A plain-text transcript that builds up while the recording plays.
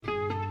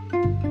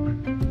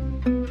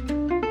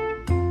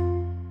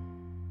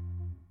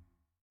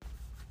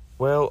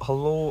Well,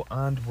 hello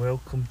and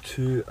welcome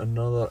to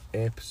another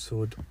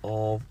episode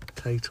of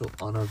Title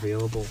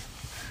Unavailable.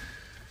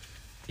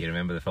 Do you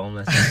remember the film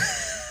this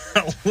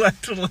time? I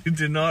literally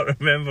do not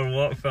remember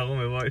what film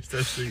we watched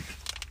this week.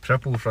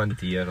 Triple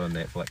Frontier on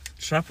Netflix.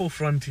 Triple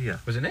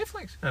Frontier. Was it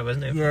Netflix? No, it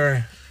wasn't Netflix.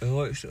 Yeah, we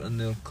watched it on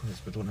there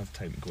because we don't have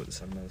time to go to the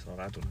cinemas,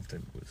 or I don't have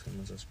time to go to the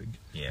cinemas this week.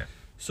 Yeah.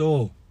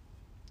 So,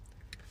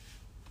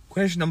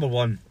 question number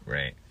one.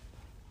 Right.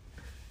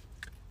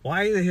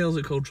 Why the hell is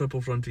it called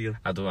Triple Frontier?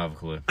 I don't have a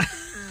clue.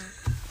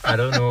 I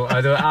don't know.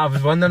 I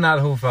was wondering that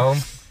whole film.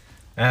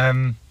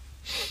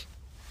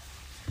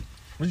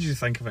 What did you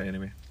think of it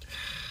anyway?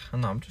 I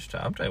don't know, I'm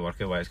trying to work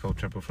out why it's called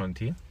Triple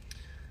Frontier.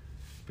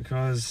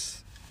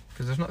 Because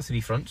there's not three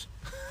fronts.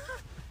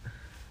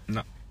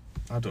 no,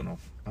 I don't know.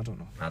 I don't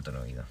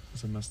know either.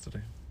 It's a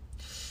mystery.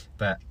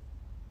 But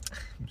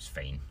it was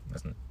fine. It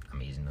wasn't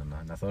amazing or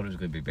nothing. I thought it was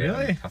going to be better.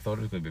 Really? I thought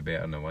it was going to be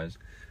better than it was.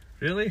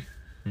 Really?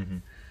 Mm-hmm.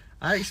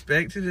 I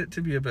expected it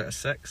to be a bit of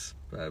 6,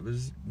 but I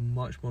was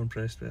much more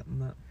impressed with it than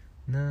that.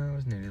 No, I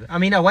wasn't really. I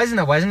mean, I wasn't.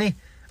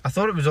 I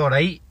thought it was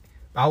alright.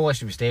 I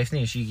watched it with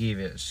Stephanie and she gave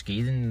it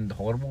scathing,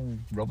 horrible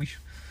rubbish.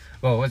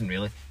 Well, it wasn't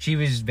really. She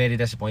was very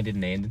disappointed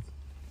in the ending.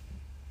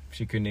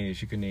 She couldn't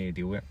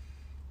deal with it.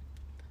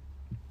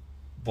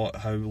 What,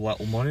 how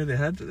little money they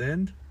had at the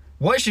end?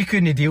 What she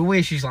couldn't deal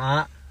with, she's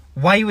like,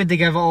 why would they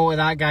give it all to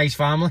that guy's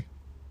family?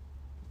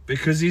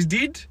 Because he's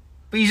dead.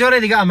 But he's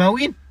already got $1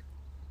 million.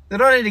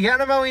 They're already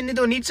getting $1 million, they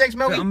don't need $6 But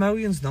million. $1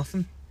 million's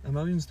nothing. $1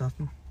 million's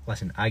nothing.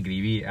 Listen, I agree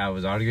with you. I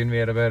was arguing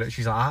with her about it.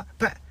 She's like,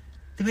 but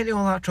they went to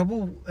all that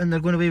trouble and they're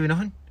going away with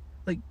nothing.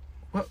 Like,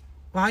 what?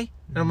 Why?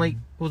 And I'm like,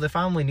 well, the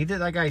family needed it.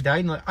 That guy died.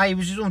 And like, it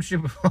was his own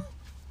stupid fault.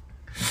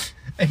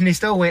 And they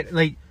still went,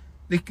 like,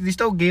 they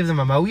still gave them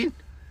 $1 million.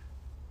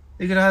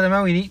 They could have had $1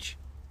 million each.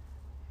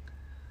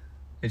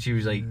 And she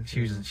was like,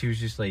 she was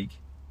just like,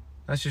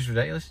 that's just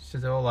ridiculous. She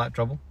said all that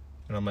trouble.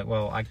 And I'm like,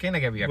 well, I kind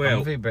of get what you're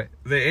coming from, but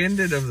the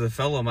ending of the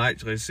film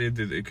actually said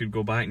that they could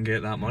go back and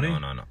get that money.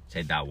 No.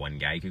 Said that one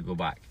guy could go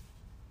back.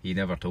 He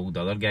never told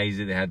the other guys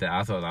that they had it.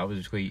 I thought that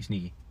was quite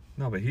sneaky.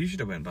 No, but he should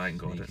have went back and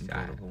got it. And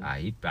got it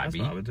home. That's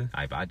what I would do.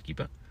 I'd keep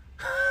it.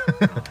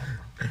 Oh.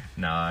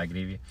 No, I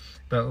agree with you.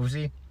 But we'll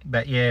see.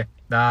 But yeah,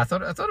 I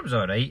thought it was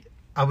alright.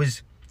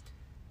 It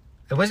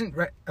wasn't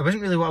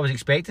really what I was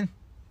expecting.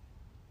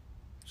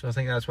 So I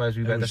think that's why I was a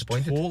wee bit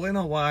disappointed. Totally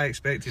not what I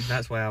expected.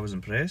 That's why I was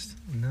impressed.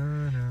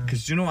 No.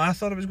 Because do you know what I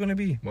thought it was going to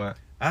be? What?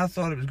 I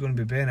thought it was going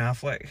to be Ben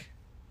Affleck,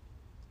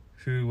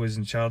 who was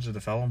in charge of the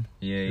film.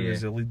 Yeah, who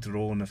was the lead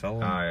role in the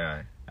film.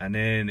 Aye. And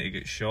then it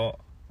gets shot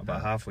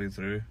about halfway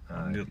through,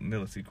 Aye.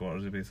 nearly 3/4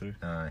 of the way through.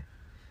 Aye.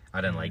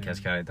 I didn't like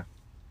his character.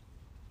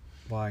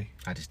 Why?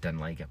 I just didn't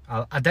like it.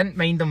 I didn't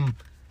mind him.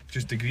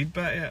 Just the greed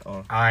bit of it,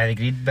 or? I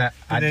agreed, but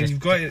Then you've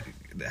got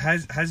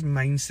his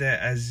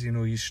mindset is,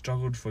 he's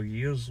struggled for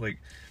years. Like,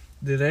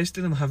 the rest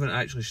of them haven't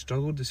actually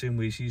struggled the same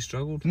way as he's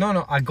struggled.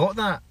 No, I got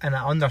that and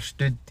I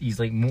understood his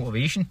like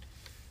motivation,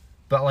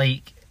 but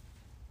like it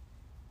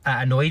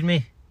annoyed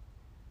me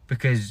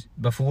because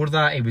before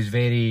that he was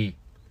very,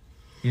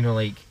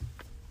 like,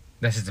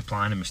 this is the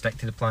plan and we stick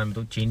to the plan, we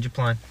don't change the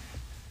plan.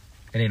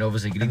 And then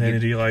obviously Greed, and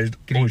then he realised,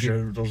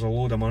 there's a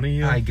load of money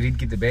here. Greed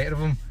get the better of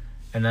him,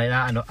 and like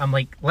that. And I'm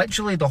like,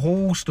 literally the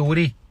whole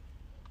story,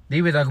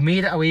 they would have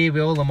made it away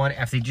with all the money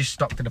if they just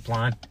stuck to the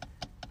plan,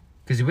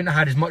 because they wouldn't have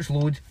had as much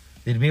load.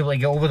 They'd be able to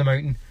get over the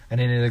mountain,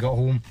 and then they'd have got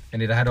home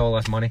and they'd have had all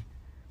this money.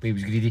 But he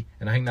was greedy,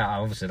 and I think that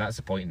obviously that's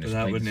the point in this.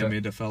 But that wouldn't have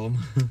made a film.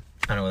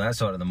 I know, that's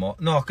sort of the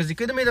no, because they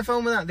could have made a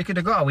film with that. They could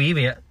have got away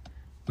with it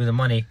with the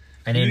money,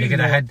 and then they could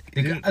have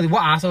had.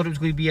 What I thought it was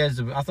going to be is,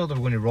 I thought they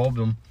were going to rob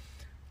them,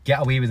 get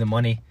away with the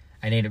money,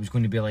 and then it was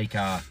going to be like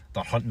they're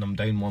hunting them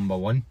down one by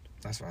one.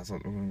 That's what I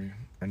thought they were going to be,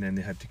 and then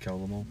they had to kill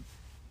them all.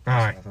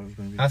 Alright, I thought it was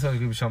going to be. I thought it was going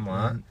to be something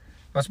like that.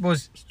 But I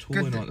suppose it's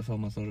totally not the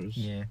film I thought it was.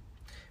 Yeah,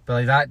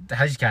 but like that,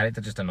 his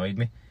character just annoyed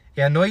me.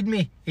 He annoyed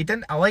me.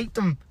 I liked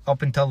him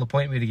up until the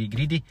point where he got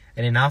greedy,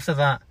 and then after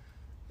that,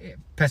 it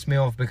pissed me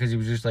off because he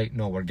was just like,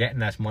 no, we're getting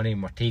this money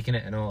and we're taking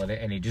it and all of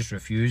it, and he just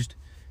refused.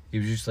 He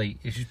was just like,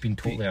 it's just been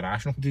totally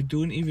irrational. You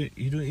don't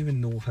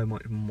even know how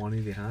much money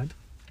they had.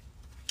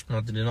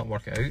 No, did they not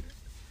work it out?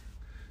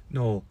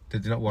 No.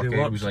 Did they not work it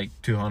out? It was like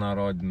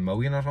 200 odd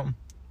million or something?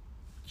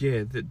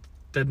 Yeah, that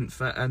didn't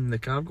fit in the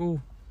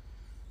cargo.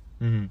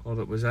 Mm-hmm. Or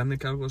it was in the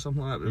cargo or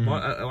something like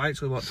that. It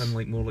actually worked in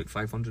like more like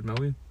 500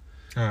 million.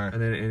 Alright.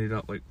 And then it ended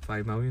up like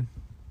 5 million.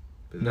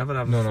 But they never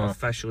have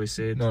officially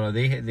said. No,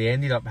 they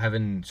ended up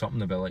having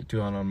something about like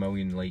 200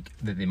 million, like,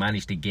 that they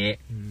managed to get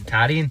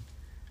carrying.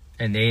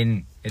 And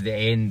then at the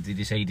end they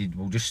decided,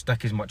 we'll just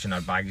stick as much in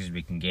our bags as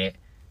we can get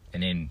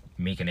and then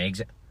make an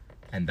exit.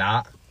 And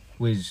that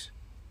was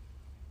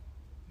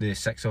the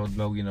 6 odd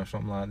million or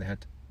something like that they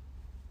had.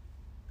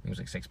 It was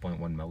like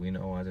 6.1 million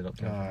it all added up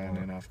to. And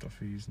then after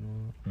fees and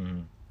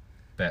all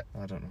that.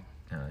 But I don't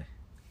know. Aye.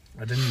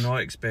 I did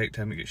not expect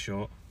him to get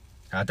shot.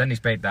 I didn't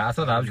expect that. I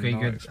thought that was quite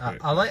good.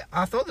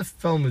 I thought the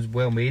film was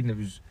well made and it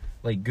was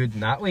like good in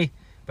that way.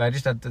 But I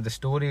just had the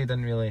story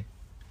didn't really.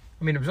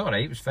 I mean, it was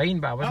alright. It was fine,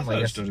 but I wasn't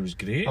like, the story was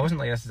great. I wasn't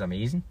like, this is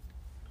amazing.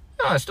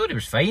 No, the story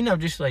was fine. I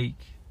was just like,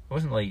 it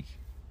wasn't like,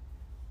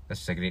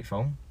 this is a great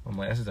film. I'm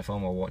like, this is the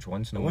film I'll watch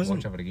once and I won't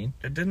watch ever again.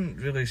 It didn't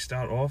really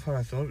start off how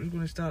I thought it was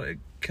going to start. It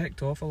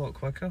kicked off a lot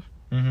quicker.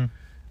 Mm-hmm.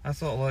 I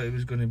thought a lot it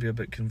was going to be a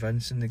bit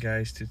convincing the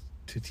guys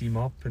to team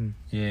up and.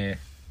 Yeah.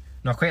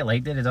 No, I quite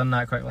liked it. They done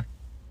that quickly.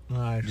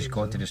 I Just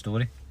got to the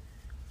story.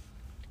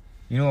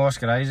 You know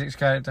Oscar Isaac's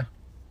character?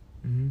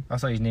 Mm-hmm. I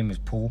thought his name was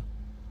Poe.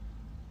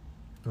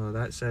 No,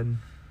 that's in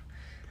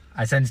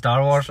It's in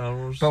Star Wars. Star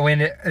Wars. But when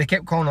they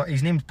kept calling it,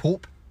 his name's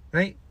Pope,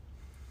 right?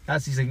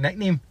 That's his like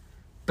nickname.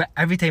 But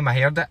every time I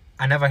heard it,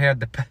 I never heard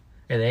the P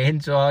at the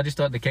end, so I just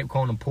thought they kept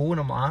calling him Poe, and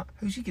I'm like,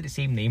 how's he get the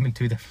same name in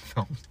two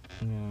different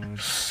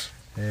films?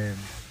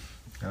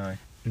 Aye.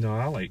 No,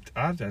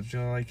 I did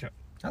really like it.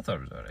 I thought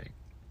it was alright.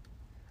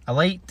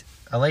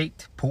 I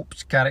liked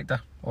Pope's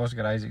character,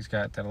 Oscar Isaac's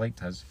character. I liked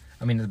his.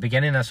 I mean, at the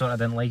beginning I sort of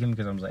didn't like him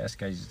because I was like, this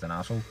guy's just an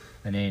asshole.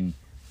 And then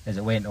as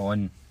it went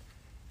on,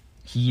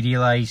 he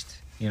realised,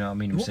 you know what I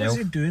mean, himself. What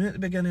was he doing at the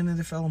beginning of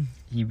the film?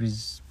 He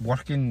was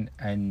working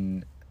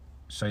in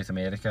South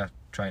America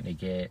trying to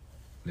get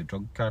the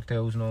drug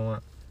cartels and all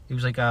that. He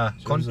was like a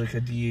So he was like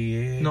a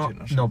DEA agent or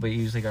something? no, but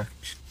he was like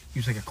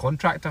a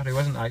contractor. He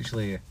wasn't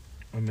actually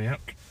A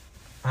merc?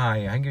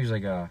 I think he was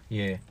like a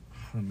A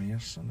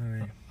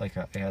mercenary.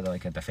 he had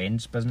like a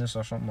defence business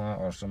or something like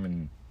that, or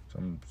something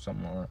like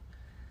that.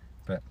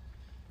 But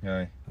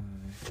yeah,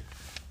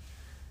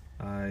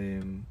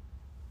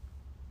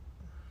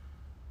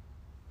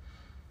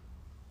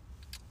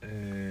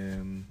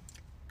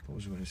 what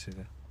was I going to say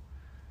there?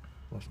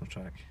 Lost my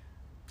track.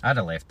 I'd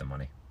have left the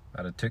money.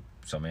 I'd have took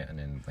some of it and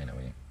then went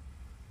away.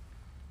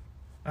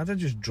 I'd have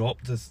just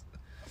dropped the.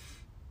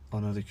 Oh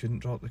no, they couldn't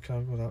drop the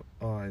cargo.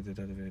 They did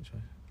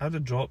eventually. I'd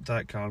have dropped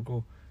that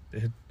cargo. They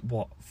had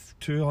what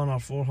 200,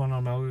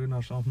 400 million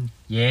or something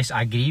Yes,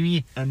 I agree with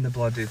you. in the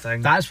bloody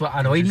thing. That's what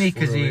annoyed me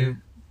because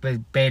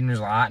Ben was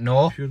like,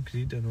 no, Pure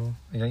greed, I know.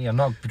 you're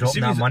not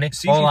dropping that money.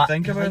 See if All you that,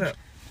 think about like, it.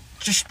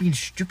 just being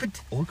stupid.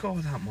 Look at all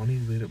that money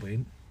where it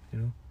went, you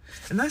know.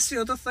 And that's the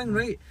other thing,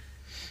 right?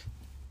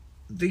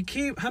 They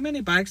came. How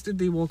many bags did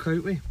they walk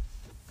out with?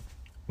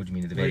 What do you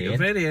mean at the Like very at end?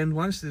 the very end,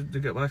 once they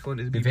got back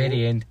onto the The big very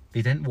boat. end,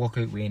 they didn't walk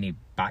out with any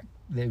back.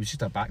 It was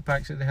just a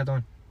backpacks that they had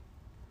on.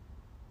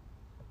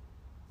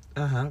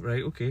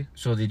 Right, okay.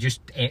 So they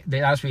just.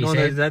 That's what he No,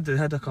 said. they did. They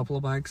had a couple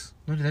of bags.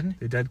 No, they didn't.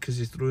 They did because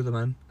they threw them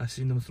in. I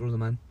seen them throw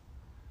them in.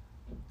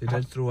 They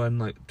did throw in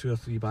like 2 or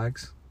 3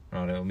 bags.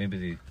 Oh, well, maybe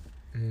they.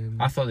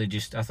 I thought he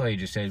just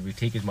said we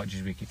take as much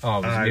as we can. Oh,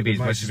 it was Aye, maybe as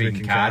much as we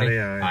can carry.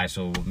 aye.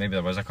 So maybe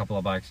there was a couple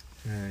of bags.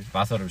 But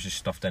I thought it was just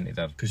stuffed into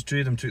there. Because 2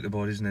 of them took the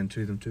bodies and then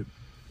 2 of them took,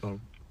 or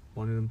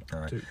 1 of them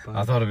Aye. took bags.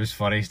 I thought it was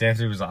funny.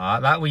 Stephanie was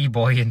like, that wee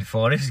boy in the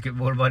forest got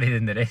more money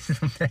than the rest of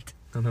them did.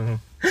 I know.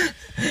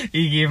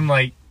 He gave him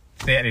like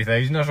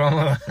 30,000 or something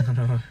like that. I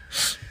know.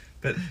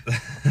 But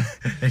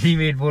And he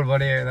made more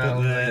money out of that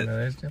But than the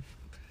rest of them.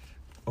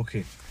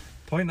 okay,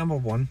 point number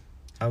 1.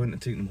 I wouldn't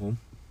have taken them home.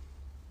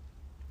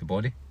 The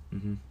body?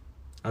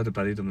 I'd have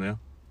buried them there.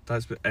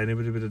 That's what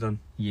anybody would have done.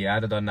 Yeah,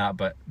 I'd have done that,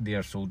 but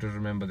they're soldiers,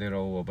 remember? They're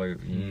all about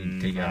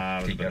take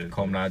your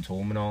comrades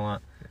home and all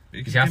that.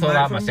 You could See, I come thought back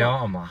that for them,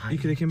 myself. I'm like, You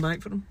could have came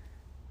back for them.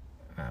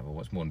 well,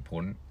 what's more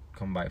important?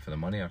 Come back for the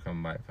money or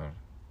come back for.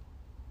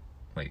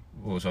 Like,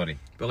 oh, sorry.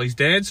 But he's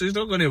dead, so he's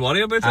not going to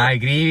worry about it. I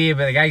agree with you,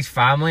 but the guy's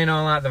family and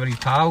all that, they were his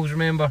pals,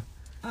 remember?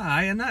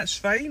 Aye, and that's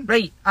fine.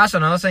 Right, that's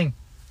another thing.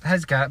 Ben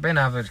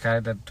Affleck's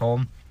character,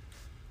 Tom,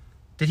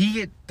 did he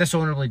get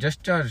dishonourably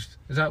discharged?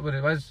 Is that what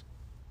it was?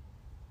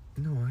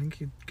 No, I think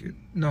he'd get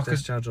No, because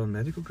discharged on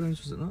medical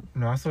grounds, was it not?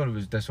 no, I thought it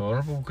was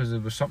dishonourable because there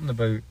was something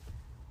about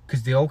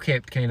because they all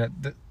kept kind of.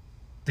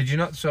 Did you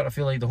not sort of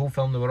feel like the whole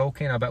film they were all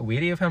kind of a bit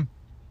wary of him?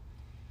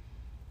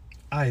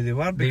 Aye, they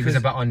were He because was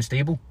a bit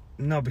unstable.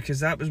 no, because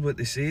that was what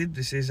they said.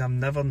 They says, "I'm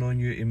never known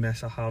you to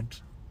miss a hard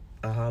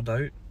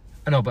out."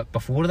 I know, but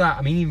before that,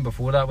 I mean, even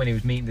before that, when he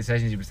was making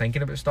decisions, he was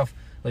thinking about stuff.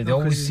 Like they No,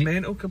 always his see.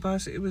 mental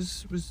capacity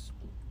was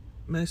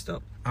messed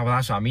up. Oh, well,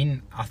 that's what I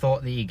mean. I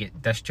thought that he'd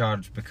get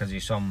discharged because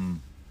of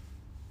some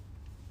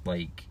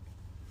like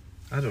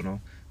I don't know.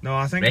 No,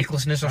 I think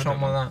recklessness or I don't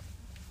something like that.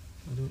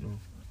 I don't know.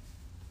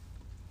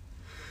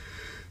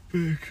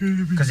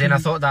 Because then I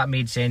thought that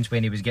made sense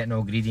when he was getting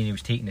all greedy and he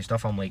was taking the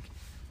stuff. I'm like,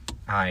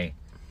 aye,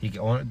 he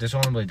get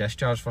dishonourably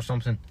discharged for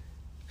something,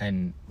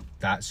 and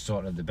that's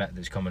sort of the bit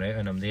that's coming out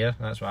and I'm there.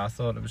 That's what I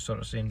thought it was sort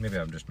of saying. Maybe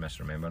I'm just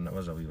misremembering. It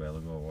was a wee while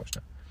ago I watched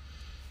it.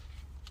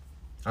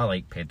 I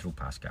like Pedro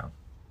Pascal.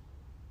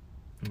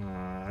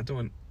 Nah, I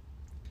don't.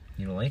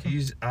 You don't like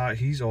him?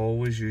 He's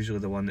always usually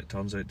the one that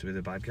turns out to be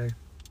the bad guy.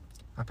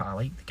 I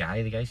like the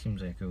guy. The guy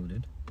seems like a cool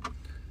dude.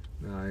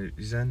 Nah,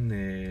 he's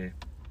in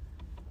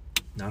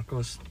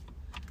Narcos.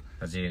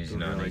 Is he Don't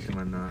not really like like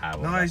him in that. Ah,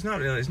 well, No, that- he's not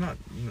really. He's not.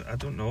 I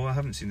don't know. I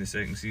haven't seen the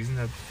second season.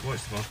 I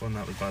watched the first one.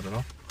 That was bad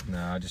enough.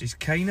 Nah, just He's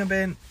kind of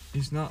bent.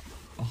 He's not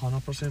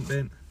 100%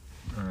 bent.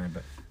 aye,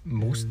 but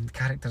most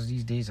characters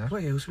these days are.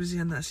 What else was he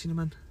in that I seen him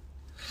in?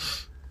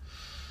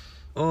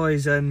 Oh,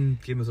 he's in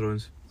Game of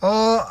Thrones.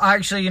 Oh,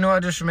 actually, you know what I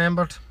just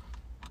remembered?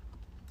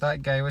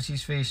 That guy, what's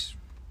his face?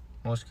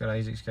 Oscar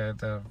Isaac's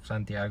character,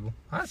 Santiago.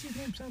 That's his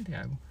name,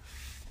 Santiago.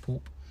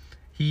 Pope.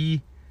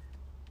 He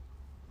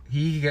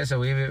gets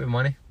away with it with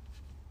money.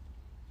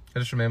 I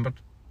just remembered.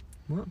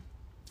 What?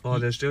 Oh,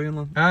 the Australian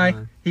one?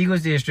 Aye. He goes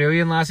to the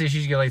Australian lassie,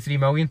 she's got like 3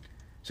 million.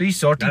 So he's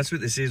sorted. That's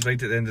what they say is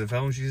right at the end of the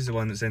film. She's the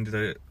one that's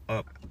ended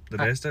up the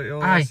best out of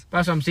all Aye, this.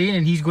 that's what I'm saying,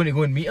 and he's going to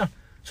go and meet her.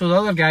 So the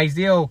other guys,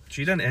 they all...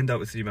 She didn't end up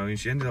with 3 million,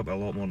 she ended up with a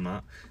lot more than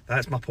that.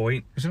 That's my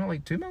point. Isn't it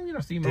like 2 million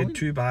or 3 They million? had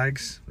 2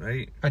 bags,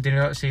 right? I did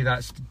not say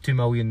that's 2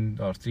 million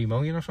or 3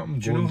 million or something.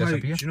 Do Go you and know how,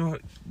 disappear. do you know how,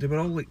 they were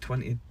all like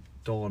 $20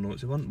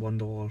 notes. They weren't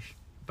 $1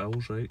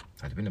 bills, right?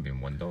 It wouldn't have been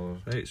 $1.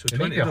 Right, so They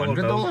might be $20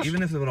 bills, $100.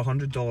 even if they were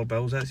 $100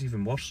 bills, that's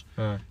even worse.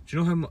 Do you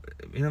know how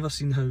you never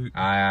seen how...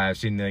 Aye, I've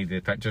seen like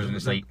the pictures and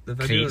it's like the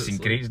video crates and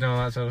that's crates and all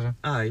that sort of stuff.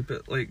 Aye,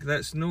 but like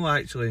that's no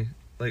actually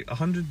like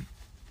 $100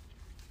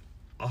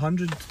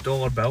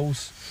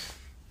 bills,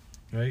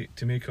 right,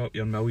 to make up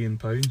your £1 million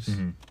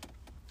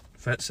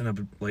fits in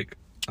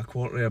a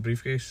quarter of a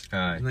briefcase.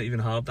 Aye. It's not even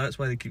hard. That's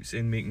why they keep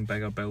saying making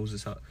bigger bills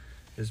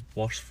is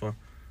worse for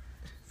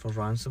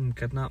ransom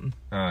kidnapping.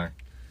 Aye.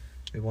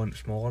 They want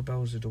smaller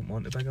bills. They don't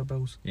want the bigger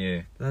bills.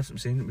 Yeah. That's what I'm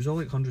saying. It was all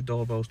like $100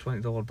 bills,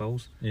 $20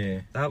 bills.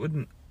 Yeah. That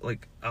wouldn't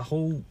like a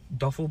whole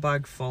duffel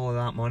bag full of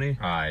that money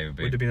Aye, it would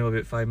be. would have been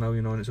about 5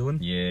 million on its own.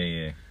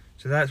 Yeah.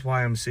 So that's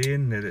why I'm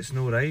saying that it's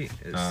no right.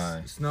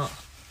 Aye. It's not.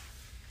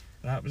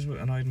 That was what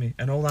annoyed me.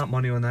 And all that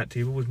money on that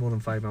table was more than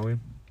 5 million.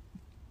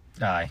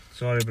 Aye.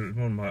 Sorry, but it was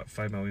more than what,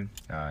 5 million.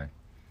 Aye.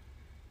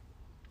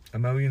 A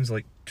million's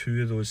like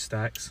 2 of those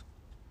stacks.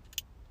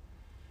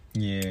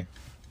 Yeah.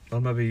 Or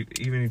maybe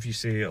even if you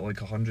say like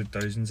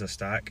 100,000's a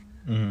stack,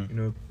 you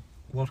know,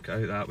 work it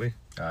out that way.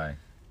 Aye.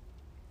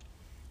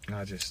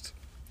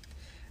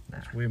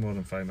 It's way more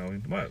than 5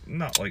 million. Well,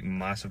 not like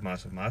massive. I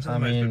It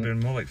mean- would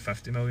be more like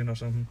 50 million or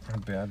something.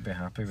 I'd be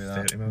happy with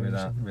 30 million or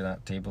something. with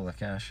that table of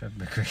cash. I'd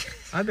be quite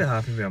I'd be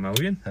happy with $1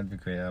 million. I'd be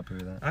quite happy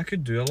with that. I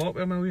could do a lot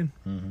with $1 million.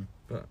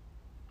 Mm-hmm.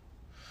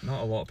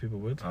 Not a lot of people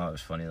would. Oh, it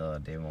was funny the other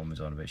day. Mum was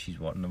on about she's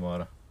working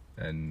tomorrow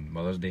and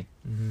Mother's Day,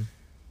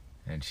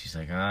 and she's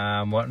like,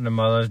 I'm working on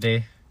Mother's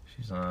Day.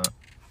 She's like,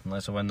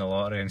 unless I win the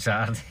lottery on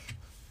Saturday.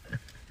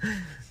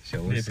 She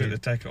You always put the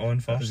said, ticket on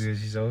first.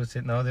 she's always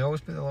said, no, they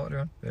always put the lottery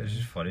on. But it's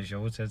just funny. She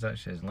always says that.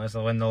 She says, unless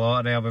I win the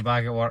lottery, I'll be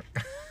back at work.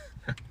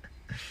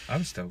 I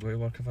would still go to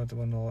work if I had to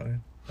win the lottery.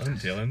 I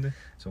wouldn't tell him.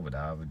 So would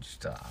I. Would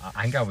just,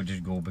 I think I would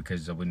just go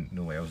because I wouldn't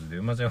know what else to do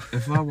with myself.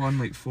 If I won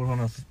like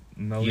 400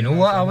 million, You know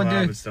what I would do?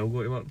 I would still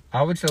go to work.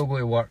 I would still go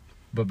to work,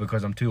 but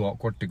because I'm too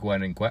awkward to go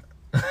in and quit.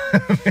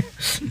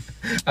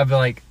 I'd be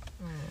like,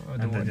 I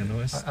don't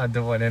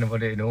want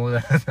anybody to know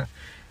that.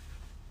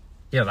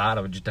 Yeah, that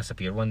I would just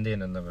disappear one day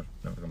and then never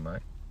come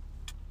back.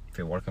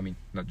 For work, I mean,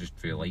 not just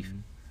for your life.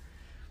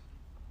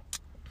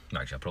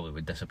 Actually, I probably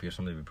would disappear.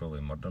 Somebody would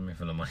probably murder me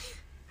for the money.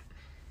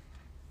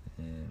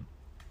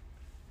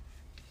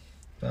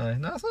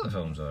 No, I thought the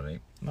film was alright.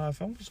 No, the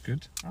film was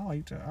good. I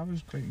liked it. I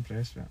was quite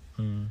impressed with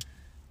it.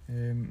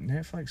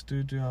 Netflix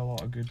do a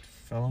lot of good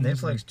films.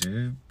 Netflix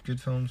do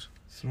good films.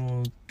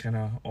 Throw kind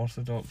of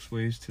orthodox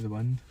ways to the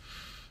wind.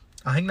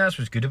 I think that's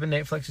what's good about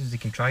Netflix is they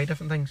can try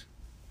different things.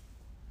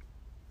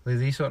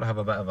 They sort of have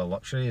a bit of a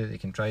luxury that they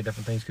can try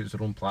different things because it's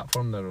their own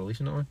platform they're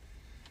releasing it on.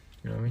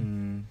 You know what I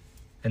mean?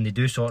 And they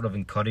do sort of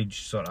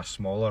encourage sort of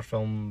smaller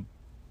film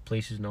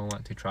places and all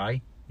that to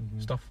try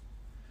stuff,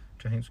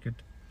 which I think is good.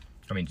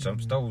 I mean, some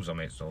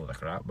it's all the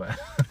crap, but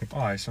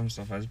aye, some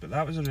stuff is, but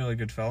that was a really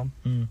good film.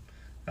 It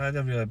had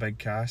a really big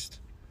cast.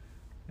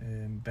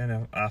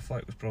 Ben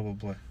Affleck was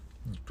probably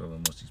it's probably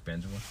the most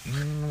expensive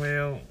one.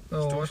 well,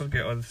 don't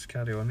forget all this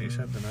Carry On that you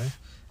said now.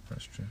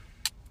 That's true.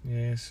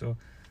 Yeah, so,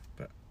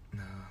 but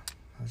nah,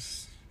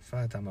 if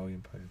I had £1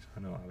 million, I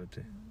know what I would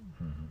do.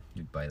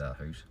 You'd buy that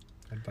house.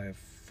 I'd buy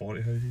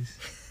 40 houses.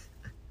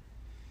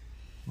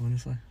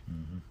 Honestly.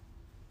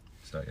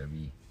 Start your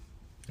wee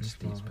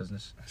estates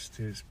business.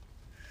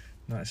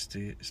 Not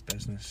estates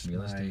business.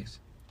 Real estates.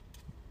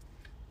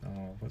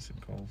 Oh, what's it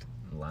called?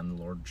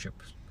 Landlordship.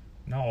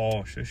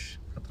 No, shush.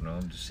 I don't know,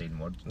 I'm just saying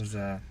words. There's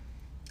a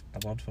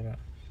word for it.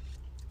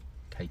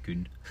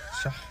 Tycoon.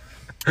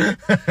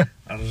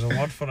 There's a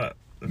word for it.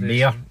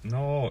 Mayor.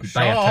 No,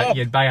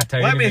 You'd buy a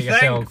town Let and me make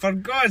think, yourself. for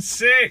God's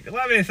sake,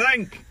 let me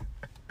think.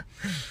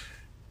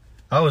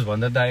 I always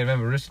wondered that. I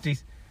remember Rooster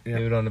Teeth. Yeah.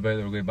 They were on about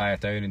they were going to buy a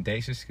town in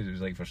Texas because it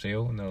was like for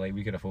sale, and they're like,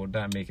 we could afford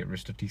that and make it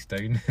Rooster Teeth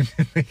Town.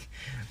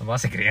 Well,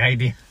 that's a great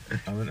idea.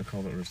 I wouldn't have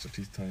called it Rooster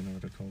Teeth Town, I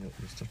would have called it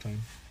Rooster Town.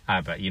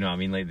 But you know what I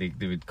mean, like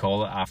they would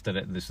call it after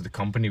it, so the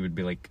company would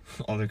be like,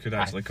 Or they could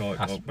actually call it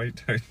White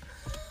Town.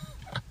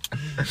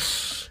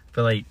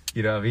 but like,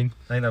 you know what I mean?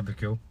 I think that'd be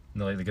cool.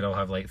 And like they could all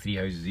have like 3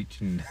 houses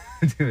each and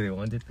do what they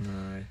wanted.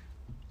 Aye.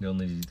 All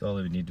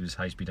they would need was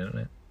high speed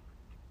internet.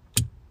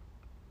 And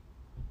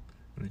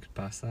they could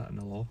pass that in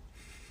the law.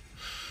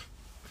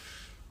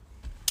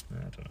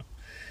 I don't know.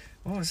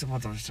 What was the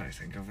word I was trying to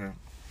think of there?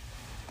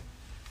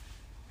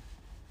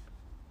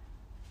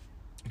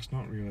 It's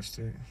not real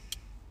estate.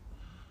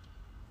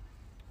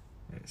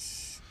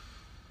 It's...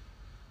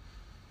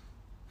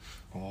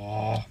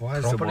 Oh, what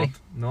is Property? the word?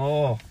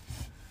 No.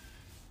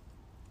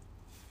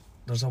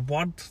 There's a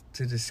word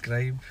to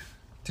describe.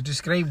 To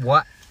describe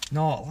what?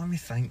 No, let me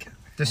think.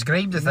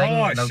 Describe the thing,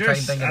 and I'll try and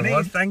shush, think I of the need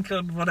word. to think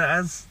of what it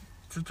is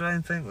to try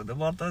and think what the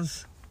word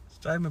is. It's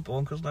driving me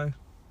bonkers now.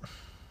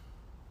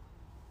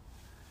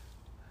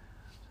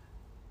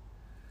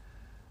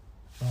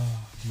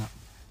 Oh, no.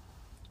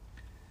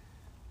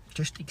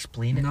 Just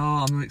explain it. No,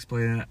 I'm not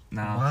explaining it.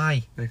 Nah. Why?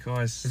 Is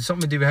Because... it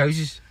something to do with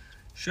houses?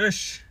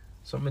 Shush!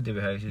 Something to do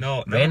with houses?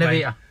 No, never mind.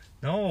 Renovator?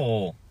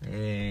 No.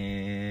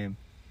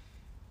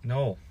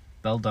 No.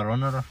 Builder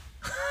runner?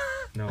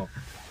 No.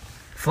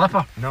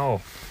 Flipper? No.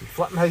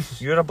 Flipping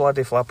houses? You're a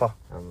bloody flipper.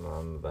 I'm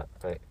a bit,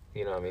 right,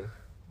 you know what I mean?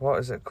 What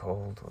is it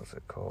called?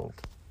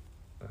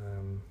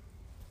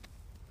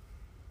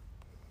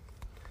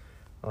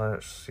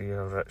 Let's see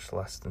a rich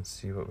list and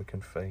see what we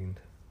can find.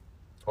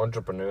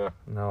 Entrepreneur.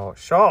 No.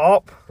 Shut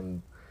up!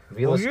 And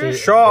real Will estate you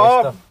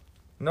shut investor. up?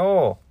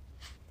 No.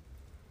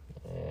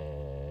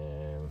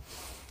 Um,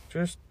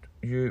 Just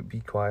you be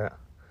quiet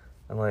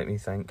and let me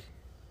think.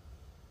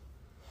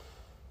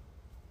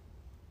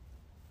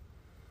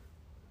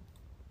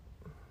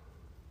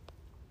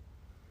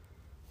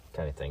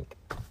 Can't I think?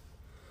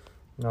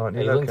 No, Are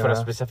you looking for a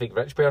specific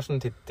rich person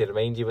to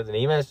remind you what the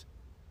name is?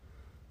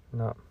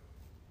 No. What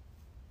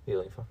are you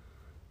looking for?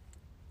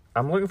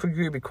 I'm looking for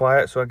you to be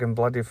quiet so I can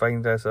bloody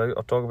find this out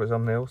or talk about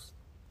something else.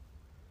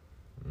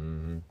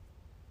 Mm-hmm.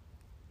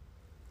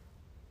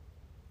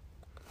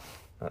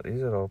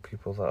 These are all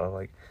people that are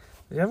like...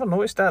 Have you ever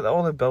noticed that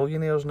all the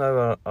billionaires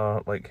now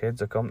are like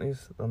heads of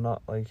companies? They're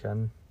not like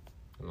in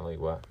I'm like,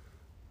 what?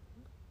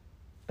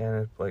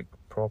 any like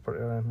property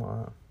or anything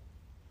like that.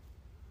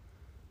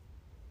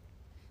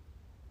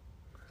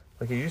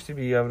 Like it used to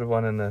be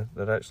everyone in the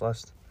rich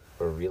list.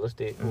 For real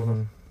estate owner?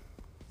 Mm-hmm.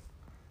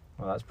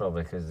 Well, that's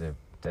probably because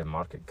the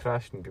market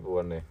crashed and people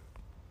weren't...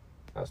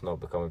 That's not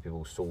becoming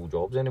people's sole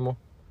jobs anymore.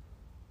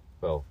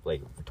 Well,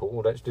 like,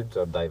 total rich dudes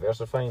are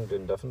diversifying,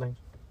 doing different things.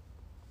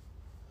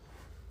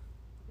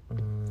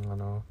 I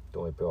know.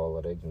 Don't want to put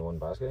all their eggs in one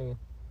basket again.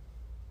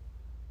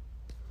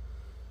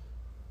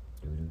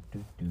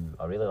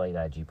 I really like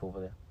that Jeep over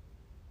there.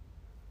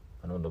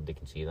 I know nobody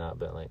can see that,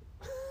 but like,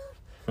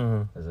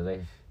 Mm-hmm. there's a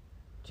nice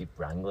Jeep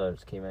Wrangler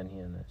that's came in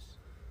here and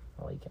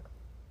I like it.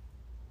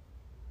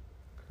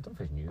 I don't know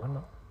if it's new or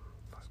not.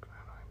 That's going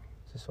to annoy me.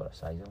 It's the sort of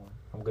size I want.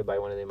 I'm going to buy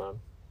one of them, man.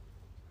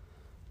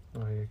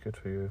 Oh yeah, good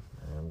for you.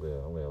 I'm going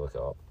to look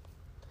it up.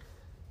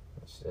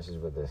 This is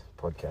where the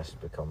podcast has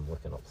become,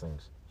 looking up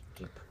things.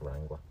 Jeep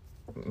Wrangler.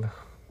 Wrangler.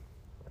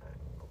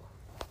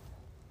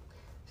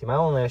 See, my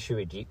only issue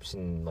with Jeeps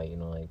and like, you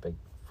know, like big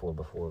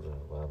 4x4s or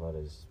whatever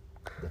is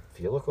the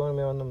fuel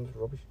economy on them is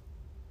rubbish.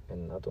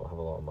 And I don't have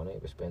a lot of money to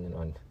be spending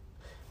on.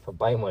 If I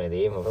buy one of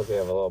them, I'm not going to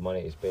have a lot of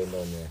money to spend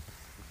on the...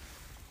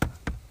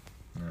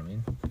 You know what I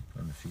mean?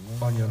 On the fuel.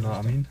 Oh, you know what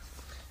I mean?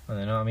 Oh,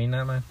 you know what I mean,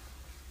 that man?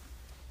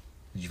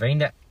 Did you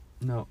find it?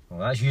 No. Well,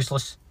 that's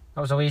useless.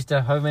 That was a waste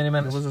of how many There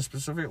minutes? was a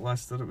specific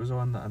list that it was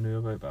on that I knew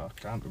about, but I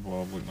can't be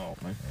bothered looking it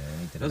up now. Yeah,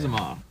 I need to Doesn't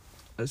remember. matter.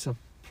 It's a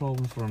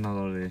problem for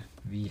another day.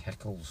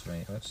 Vehicles,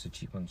 right? That's the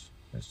cheap ones.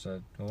 It's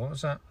a... What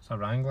was that? It's a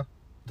Wrangler.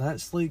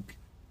 That's like...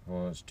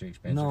 Oh, it's too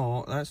expensive.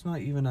 No, that's not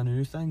even a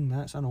new thing.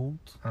 That's an old...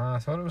 Ah, I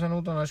thought it was an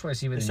old one. I just want to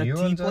see what It's the a new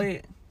ones are.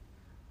 T-plate.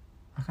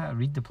 I can't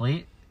read the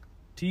plate.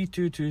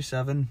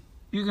 T227.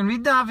 You can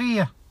read that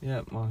via.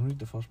 Yeah, well, I can read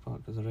the first part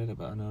because I read it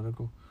about an hour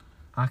ago.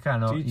 I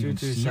cannot even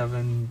see it.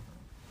 T227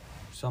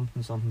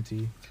 something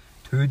T.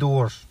 2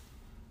 doors.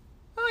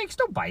 Well, you can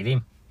still buy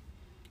them.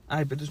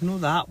 Aye, but there's no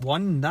that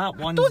one. That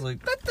one's Don't,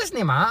 like... that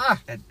doesn't matter.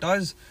 It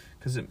does,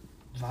 because it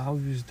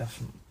values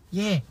different.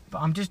 Yeah, but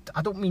I'm just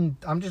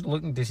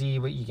looking to see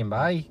what you can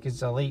buy,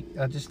 because I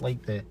just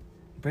like the...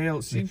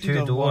 Well, see The if you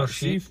two-door go,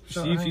 shape see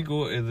sort of if you thing.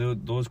 go to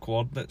those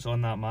coordinates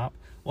on that map.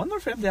 Wonder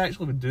if they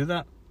actually would do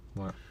that.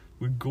 What?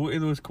 Would go to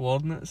those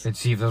coordinates Let's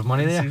see if there's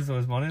money and there. see if there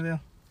was money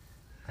there.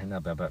 I think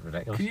that'd be a bit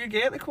ridiculous. Can you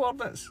get the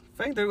coordinates?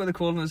 Find out what the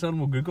coordinates are and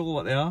we'll Google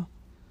what they are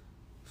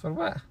For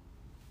what?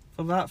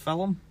 for that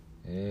film.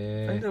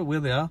 Find out where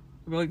they are.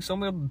 It'll be like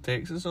somewhere in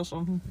Texas or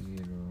something.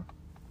 0.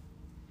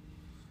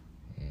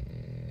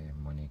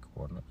 Money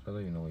coordinates. I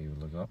don't even know what you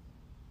would look up.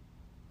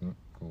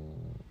 Go.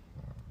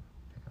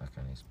 I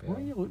can't spell. What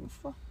are you looking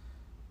for?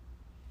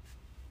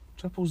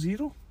 000?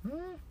 000,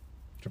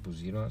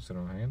 that's the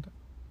wrong hand.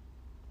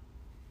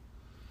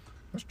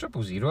 What's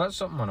 000? That's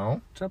something I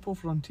know. Triple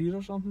Frontier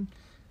or something?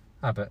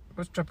 Ah, but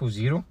what's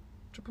 000?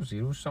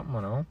 000 is something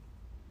I know.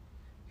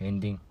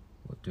 Ending.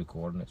 What do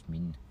coordinates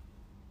mean?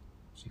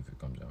 See if it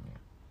comes down here.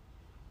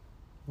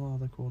 What are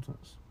the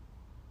coordinates?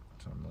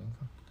 That's what I'm looking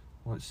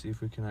for. Let's see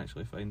if we can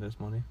actually find this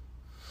money.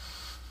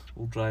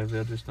 We'll drive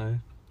there just now.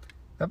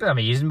 That'd be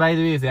amazing, by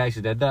the way, if they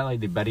actually did that. Like,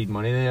 they buried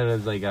money there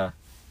as like a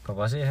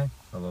publicity thing.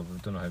 Although I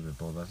don't know how to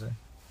publicity.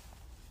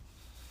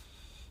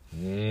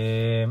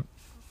 I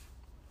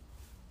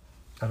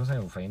don't think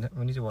we'll find it.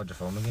 We need to watch the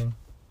film again.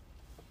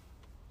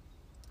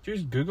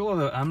 Just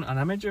Google an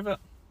image of it.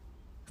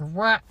 For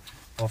what?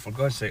 Oh, for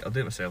God's sake, I'll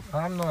do it myself.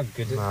 I'm not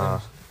good at Nah,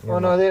 things. you're Oh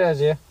no, not. there it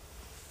is, yeah.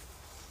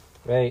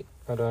 Right,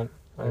 hold on.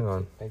 Hang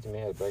on. Need to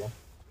make it bigger.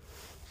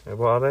 Yeah,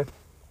 what are they?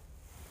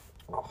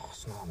 Oh,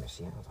 it's not on the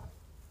scene.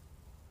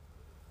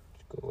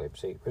 Just go to the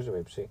website. Where's the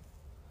website?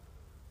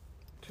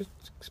 Just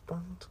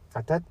expand.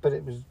 I did, but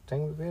it was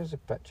thing. Where's the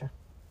picture?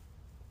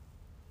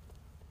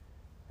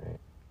 Right.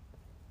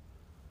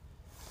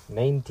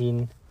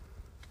 19,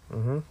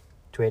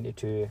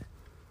 22,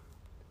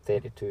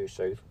 32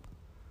 south.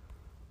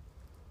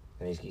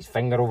 And he's got his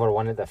finger over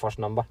one at the first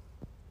number.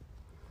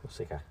 Looks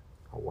like a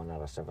 1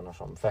 or a 7 or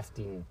something.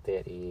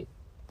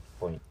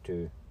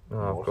 1538.2.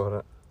 No, I've got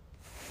it.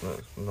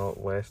 That's not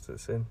west,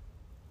 it's saying.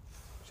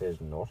 It says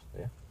north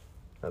there.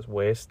 That's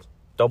west.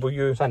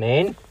 W. It's an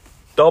N.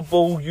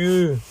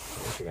 W.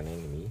 Looks like an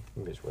N to me.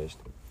 Maybe it's west.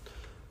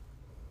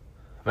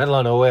 Middle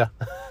of nowhere.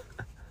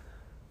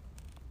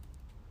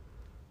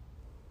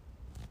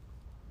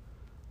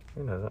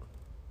 Who knows it?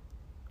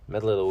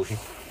 Middle of the ocean.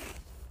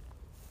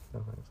 No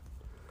thanks.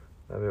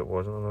 Maybe it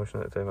wasn't an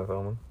ocean at the time of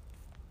filming.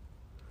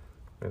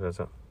 Where is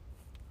it?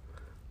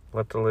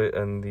 Literally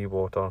in the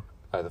water.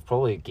 They've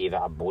probably gave it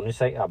a bonus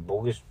site, a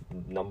bogus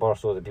number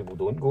so that people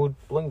don't go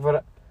looking for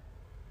it.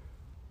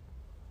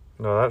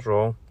 No, that's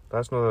wrong.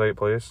 That's not the right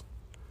place.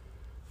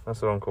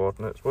 That's the wrong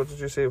coordinates. What did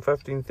you say?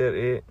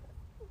 1538?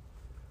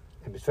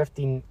 It was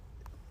 15.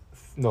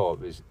 No,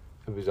 it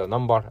was a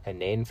number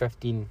and then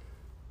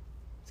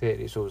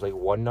 1530, so it was like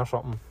 1 or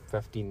something.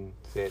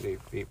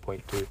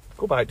 1538.2.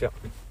 Go back to it.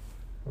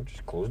 I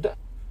just closed it.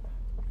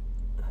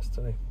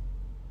 History.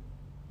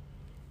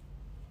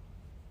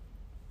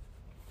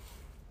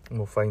 And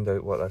we'll find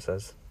out what this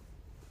is.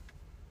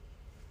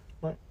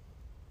 What?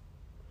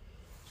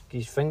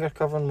 His finger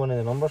covering one of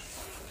the numbers.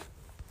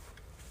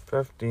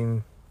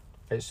 15.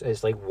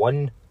 It's like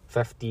 1,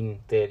 15,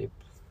 30,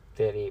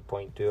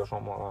 38.2 or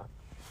something like that.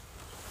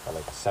 Or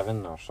like a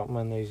 7 or something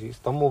in there. He's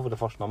thumb over the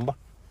first number.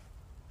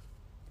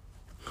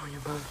 Oh, you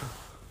bastard.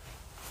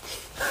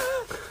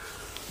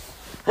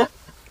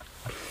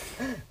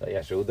 Like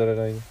your shoulder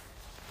around.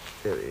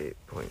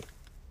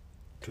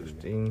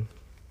 38.15.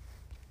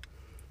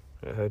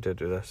 Right, how do I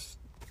do this?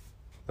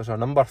 There's a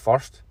number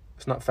first.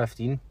 It's not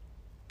 15.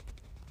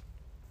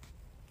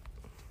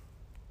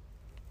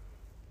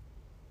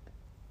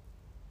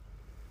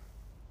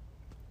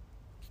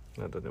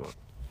 That doesn't work.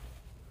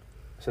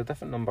 It's a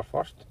different number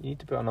first. You need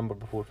to put a number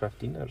before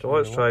 15. Or So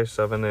let's try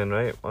 7 then,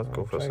 right? Let's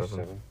go for try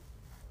 7.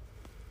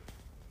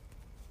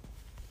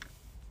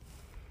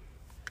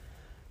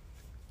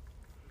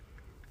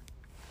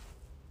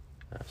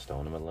 That's still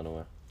in the middle of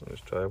nowhere.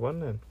 Let's try 1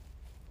 then.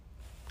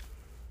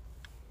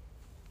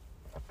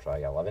 I'll try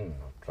 11.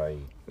 I'll try...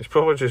 It's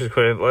probably just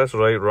going, let's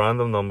write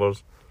random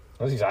numbers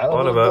That's exactly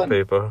on a what bit I've of done.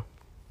 paper.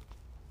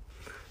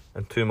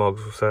 And 2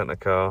 mugs will sit in a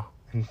car.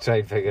 And try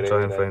and figure And it try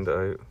out. and find it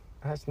out.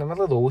 That's in the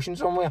middle of the ocean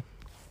somewhere.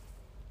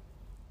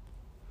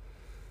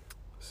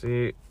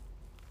 See.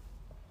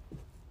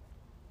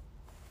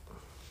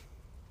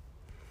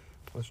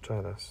 Let's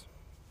try this.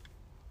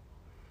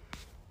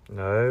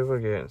 Now we're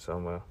getting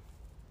somewhere.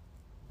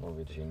 What have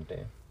we changed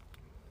it?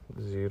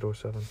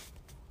 07.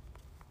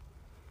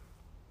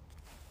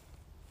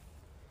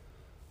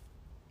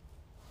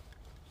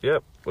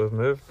 Yep, we've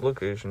moved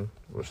location.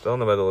 We're still in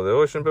the middle of the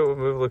ocean, but we've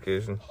moved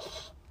location.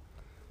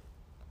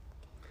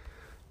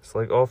 It's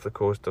like off the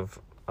coast of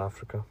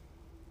Africa.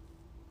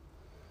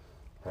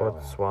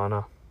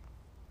 Botswana.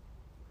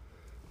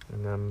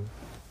 And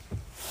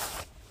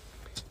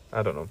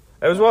I don't know.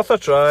 It was worth a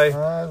try. It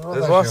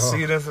was worth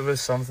seeing if there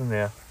was something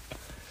there.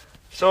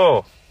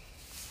 So,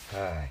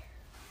 Aye.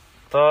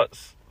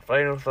 thoughts,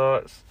 final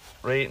thoughts,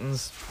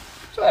 ratings.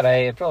 It's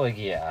alright, I'd probably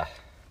give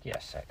it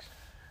a 6.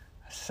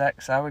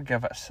 6, I would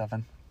give it a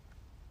 7.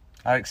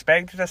 I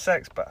expected a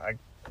 6, but I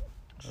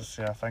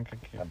think I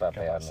could A bit give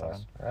better it a than 7.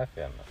 this. Aye,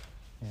 fair enough.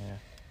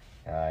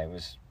 Yeah. Aye, it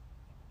was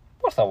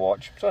worth a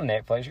watch. It's on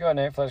Netflix. You got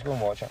Netflix, go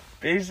and watch it.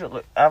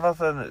 Basically,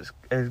 everything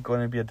is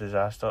going to be a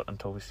disaster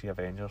until we see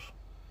Avengers.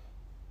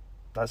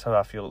 That's how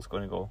I feel it's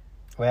going to go.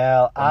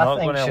 Well, I'm not I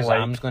think gonna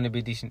Shazam's going to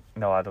be decent.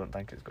 No, I don't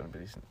think it's going to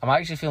be decent. I'm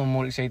actually feeling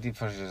more excited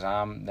for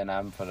Shazam than I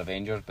am for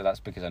Avengers, but that's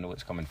because I know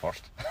it's coming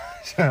first.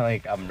 So,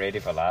 like, I'm ready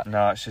for that. No,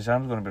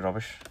 Shazam's going to be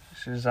rubbish.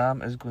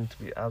 Shazam is going to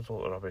be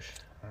absolutely rubbish.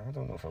 I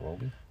don't know if it will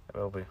be. It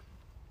will be.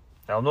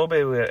 It'll not be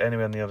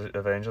anywhere near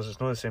Avengers. It's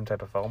not the same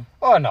type of film.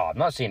 Oh, no, I'm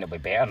not saying it'll be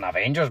better than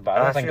Avengers, but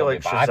I don't think feel it'll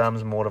like be bad.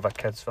 Shazam's more of a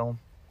kid's film.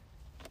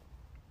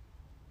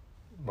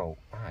 Well,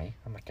 aye,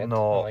 I'm a kid.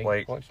 No, I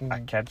like watching... a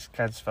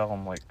kid's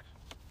film, like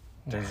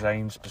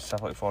designed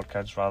specifically for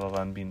kids rather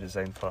than being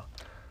designed for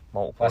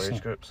multiple Listen,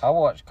 age groups. I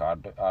watch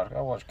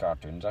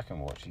cartoons. I can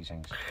watch these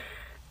things.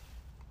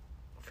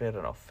 Fair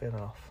enough.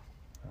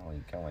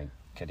 I like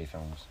kiddie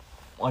films.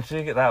 I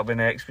take it that'll be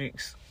next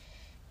week's.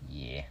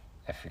 Yeah,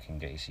 if we can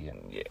get to see it.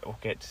 Yeah, we'll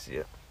get to see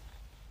it.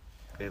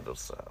 Either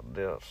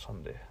Saturday or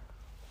Sunday.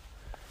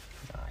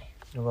 Aye,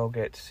 We will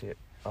get to see it.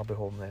 I'll be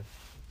home then.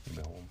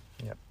 you'll be home.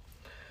 Yep.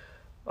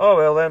 Oh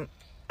well then,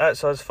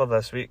 that's us for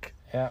this week.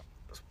 Yeah.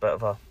 It's a bit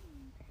of a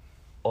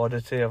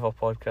oddity of a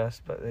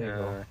podcast, but there you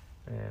go.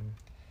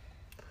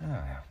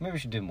 Maybe we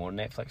should do more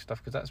Netflix stuff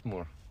because that's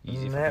more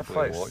easy for people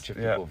Netflix, to watch if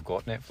yeah. people have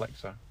got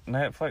Netflix. Or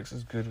Netflix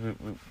is good.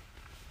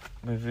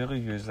 We've really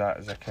used that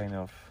as a kind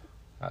of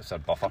That's a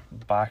buffer.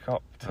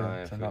 backup to,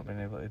 Aye, to not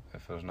being able to.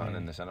 If there's nothing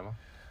in the cinema.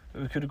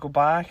 We could go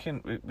back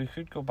and we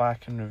could go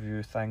back and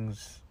review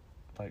things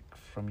like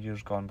from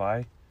years gone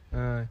by.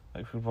 Aye.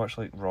 Like we'd watch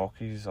like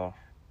Rockies or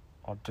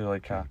do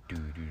like a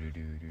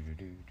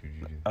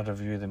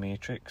review of The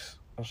Matrix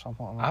or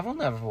something like that. I've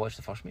only ever watched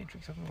the first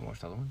Matrix. I've never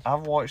watched the other ones.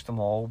 I've watched them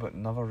all, but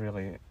never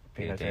really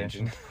paid Pay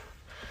attention. attention.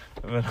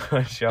 When I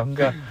was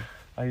younger,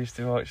 I used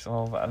to watch them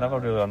all, but I never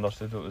really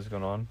understood what was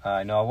going on.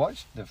 No, I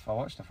watched the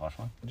first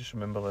one. I just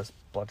remember this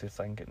bloody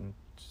thing getting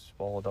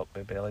swallowed up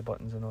by belly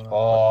buttons and all that.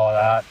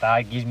 Oh,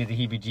 that gives me the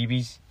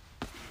heebie-jeebies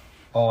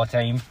all the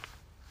time.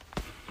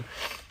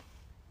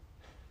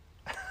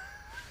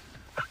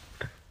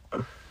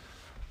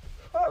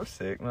 That was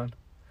sick, man.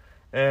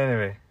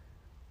 Anyway.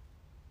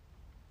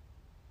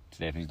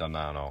 Stephanie's done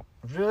that and all.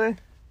 Really?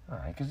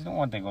 Aye, because you don't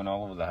want it going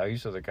all over the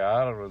house or the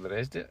car or the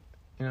rest of it.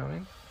 You know what I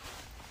mean?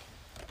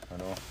 I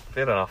know.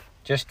 Fair enough.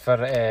 Just for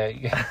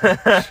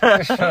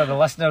just for the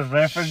listeners'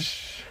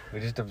 reference, we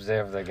just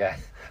observed a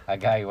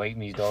guy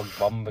wiping his dog's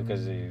bum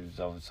because he was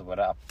obviously we're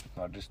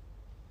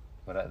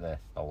at the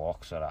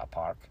locks or at a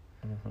park,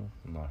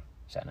 and we're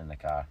sitting in the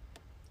car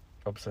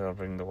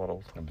Observing the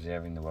world.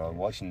 observing the world,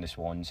 watching the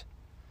swans.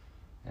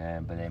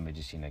 But then we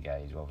just seen a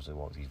guy who obviously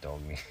walked his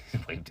dog and he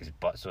wiped his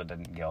butt so it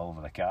didn't get all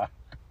over the car.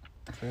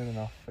 Fair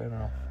enough, fair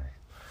enough.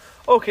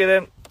 Okay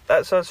then,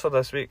 that's us for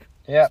this week.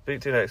 Yeah.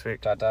 Speak to you next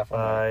week. Ta-ta for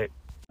now. Bye.